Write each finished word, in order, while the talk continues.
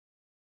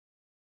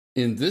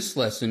In this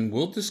lesson,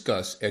 we'll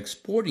discuss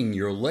exporting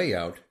your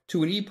layout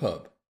to an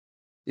EPUB.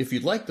 If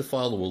you'd like to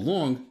follow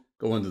along,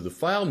 go under the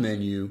File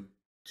menu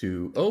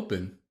to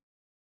Open,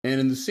 and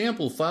in the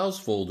Sample Files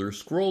folder,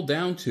 scroll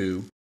down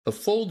to a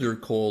folder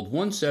called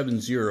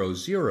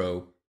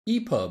 1700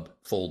 EPUB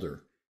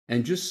folder,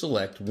 and just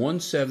select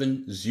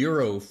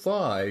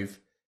 1705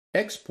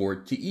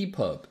 Export to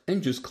EPUB,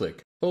 and just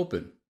click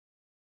Open.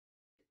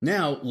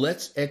 Now,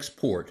 let's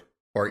export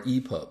our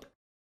EPUB.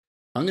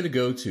 I'm going to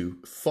go to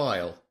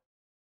File,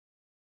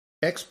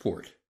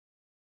 Export.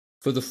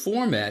 For the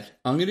format,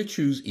 I'm going to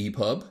choose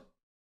EPUB,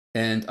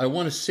 and I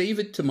want to save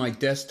it to my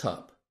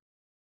desktop.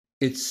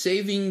 It's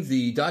saving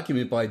the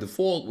document by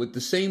default with the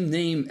same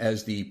name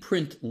as the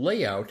print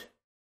layout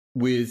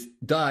with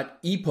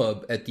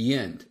 .epub at the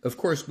end. Of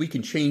course, we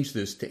can change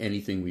this to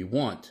anything we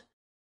want.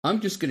 I'm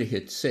just going to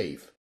hit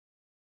Save.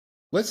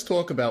 Let's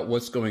talk about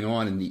what's going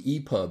on in the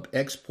EPUB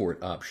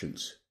export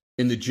options.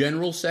 In the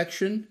General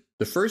section,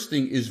 the first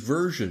thing is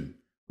version.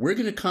 We're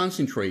going to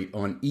concentrate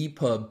on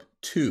EPUB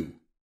 2.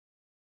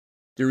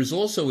 There is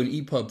also an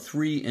EPUB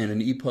 3 and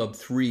an EPUB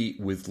 3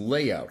 with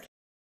layout,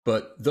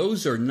 but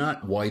those are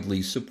not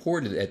widely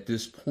supported at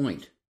this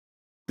point.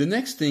 The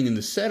next thing in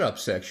the Setup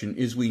section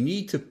is we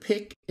need to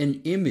pick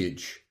an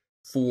image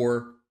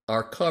for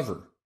our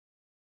cover.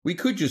 We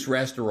could just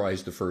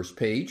rasterize the first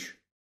page,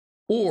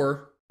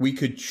 or we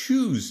could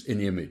choose an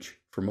image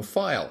from a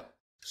file.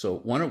 So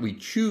why don't we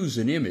choose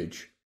an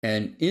image,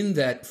 and in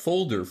that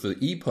folder for the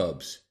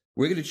EPUBs,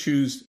 we're going to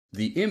choose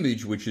the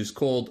image which is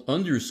called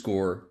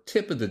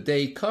 _tip of the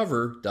day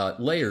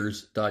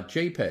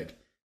cover.layers.jpg,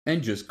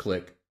 and just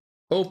click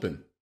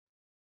Open.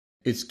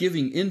 It's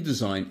giving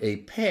InDesign a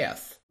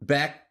path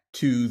back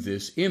to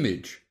this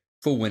image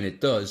for when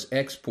it does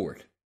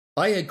export.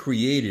 I had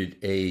created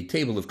a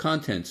table of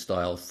contents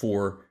style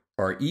for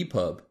our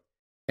EPUB,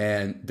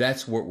 and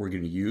that's what we're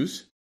going to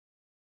use.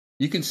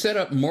 You can set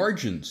up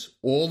margins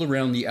all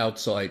around the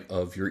outside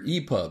of your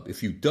EPUB.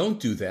 If you don't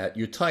do that,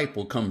 your type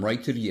will come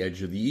right to the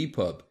edge of the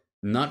EPUB.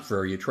 Not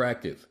very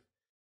attractive.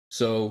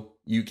 So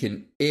you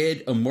can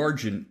add a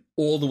margin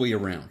all the way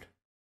around,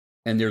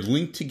 and they're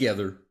linked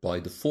together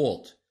by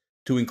default.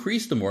 To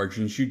increase the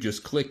margins, you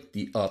just click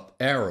the up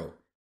arrow.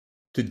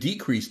 To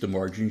decrease the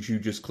margins, you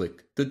just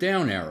click the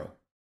down arrow.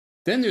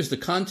 Then there's the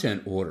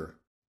content order.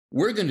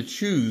 We're going to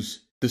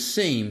choose the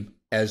same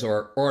as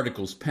our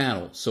articles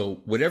panel.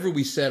 So whatever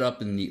we set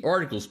up in the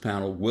articles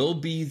panel will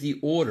be the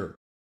order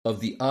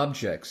of the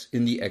objects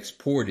in the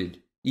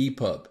exported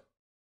EPUB.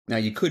 Now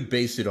you could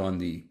base it on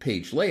the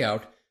page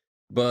layout,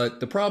 but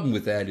the problem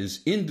with that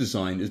is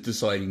InDesign is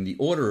deciding the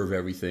order of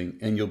everything,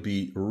 and you'll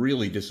be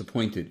really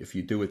disappointed if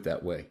you do it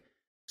that way.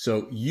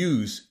 So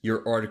use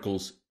your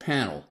articles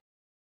panel.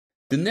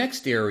 The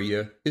next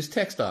area is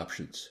text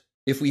options.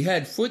 If we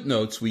had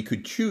footnotes, we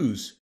could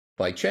choose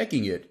by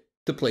checking it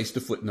to place the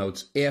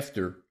footnotes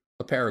after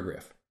a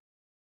paragraph.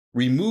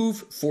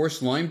 Remove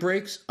forced line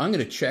breaks. I'm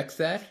going to check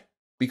that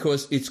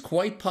because it's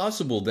quite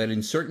possible that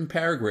in certain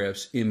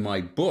paragraphs in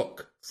my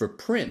book for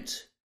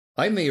print,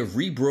 I may have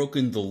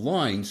rebroken the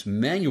lines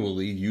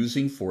manually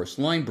using forced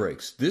line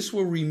breaks. This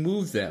will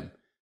remove them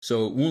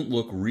so it won't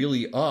look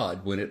really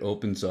odd when it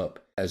opens up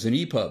as an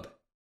EPUB.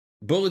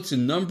 Bullets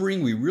and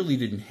numbering, we really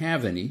didn't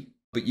have any,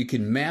 but you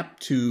can map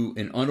to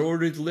an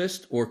unordered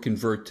list or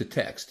convert to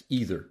text,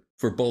 either,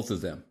 for both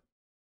of them.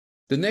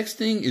 The next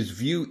thing is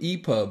View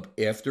EPUB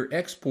after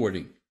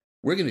exporting.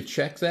 We're going to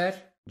check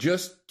that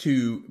just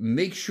to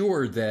make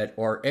sure that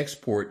our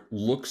export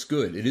looks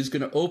good. It is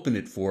going to open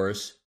it for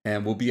us,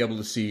 and we'll be able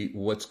to see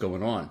what's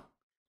going on.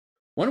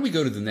 Why don't we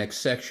go to the next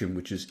section,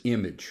 which is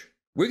Image.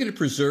 We're going to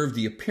preserve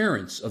the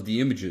appearance of the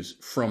images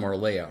from our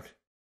layout.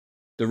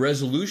 The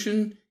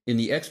resolution in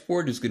the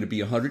export is going to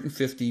be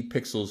 150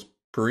 pixels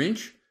per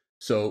inch,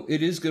 so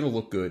it is going to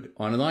look good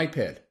on an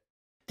iPad.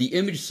 The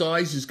image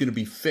size is going to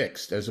be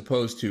fixed as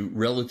opposed to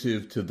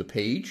relative to the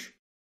page.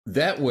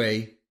 That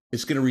way,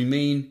 it's going to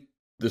remain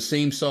the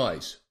same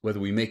size, whether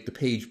we make the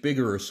page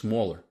bigger or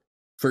smaller.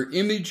 For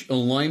image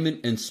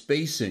alignment and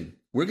spacing,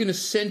 we're going to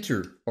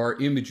center our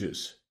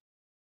images.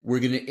 We're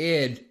going to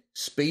add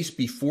space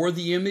before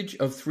the image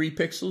of 3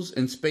 pixels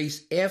and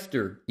space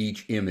after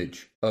each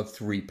image of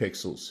 3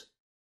 pixels.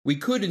 We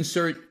could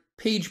insert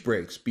page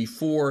breaks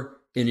before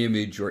an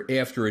image or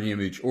after an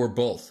image or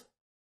both.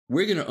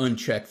 We're going to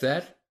uncheck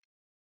that.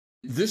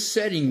 This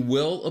setting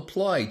will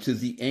apply to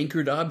the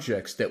anchored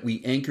objects that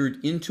we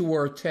anchored into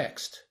our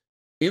text.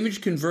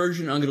 Image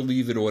conversion, I'm going to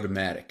leave it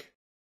automatic.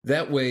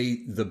 That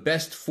way, the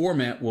best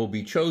format will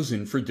be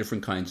chosen for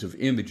different kinds of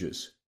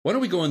images. Why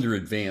don't we go under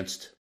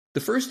Advanced? The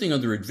first thing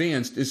under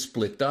Advanced is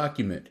Split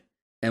Document,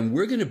 and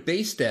we're going to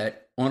base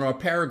that on our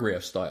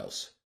paragraph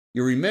styles.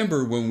 You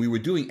remember when we were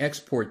doing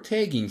export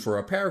tagging for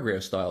our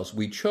paragraph styles,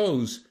 we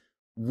chose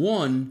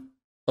one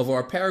of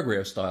our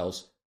paragraph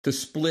styles to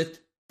split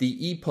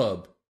the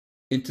EPUB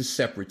into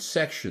separate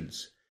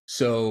sections.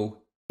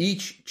 So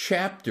each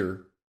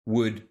chapter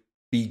would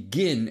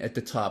begin at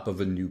the top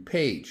of a new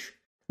page.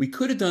 We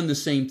could have done the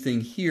same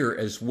thing here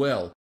as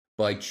well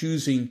by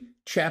choosing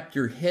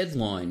chapter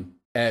headline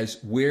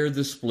as where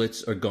the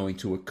splits are going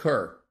to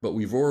occur, but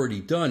we've already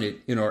done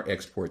it in our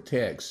export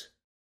tags.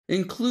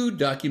 Include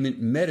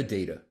document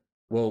metadata.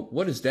 Well,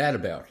 what is that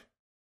about?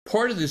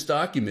 Part of this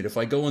document, if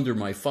I go under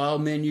my File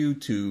menu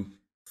to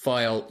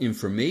File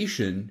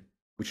Information,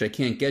 which I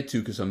can't get to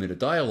because I'm in a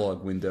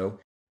dialog window,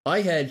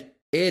 I had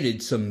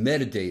added some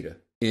metadata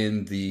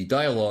in the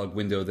dialog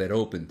window that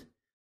opened.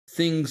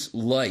 Things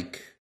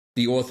like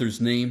the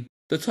author's name,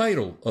 the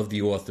title of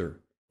the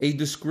author, a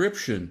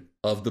description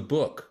of the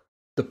book.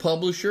 The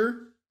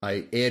publisher,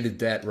 I added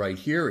that right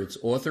here, it's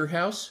Author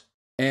House,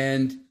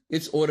 and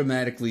it's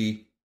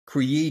automatically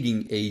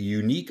creating a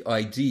unique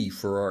ID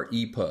for our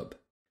EPUB.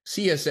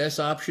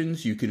 CSS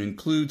options, you can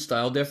include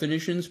style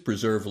definitions,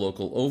 preserve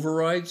local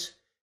overrides,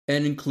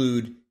 and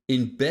include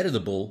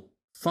embeddable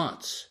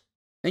fonts.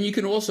 And you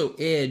can also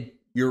add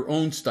your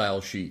own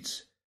style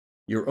sheets,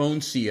 your own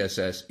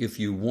CSS if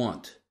you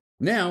want.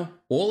 Now,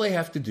 all I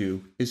have to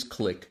do is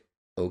click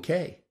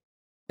OK.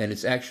 And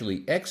it's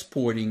actually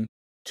exporting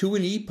to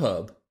an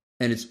EPUB,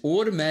 and it's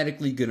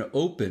automatically going to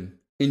open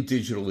in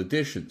digital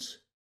editions.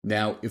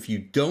 Now, if you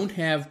don't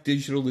have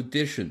digital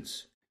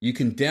editions, you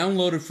can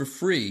download it for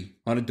free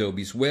on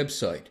Adobe's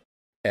website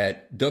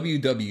at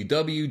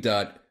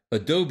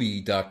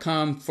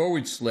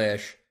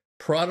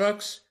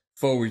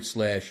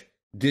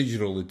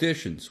www.adobe.com/products/digital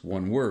editions,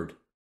 one word.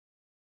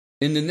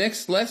 In the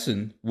next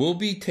lesson, we'll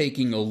be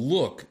taking a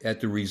look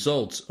at the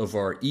results of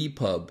our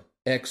EPUB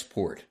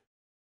export.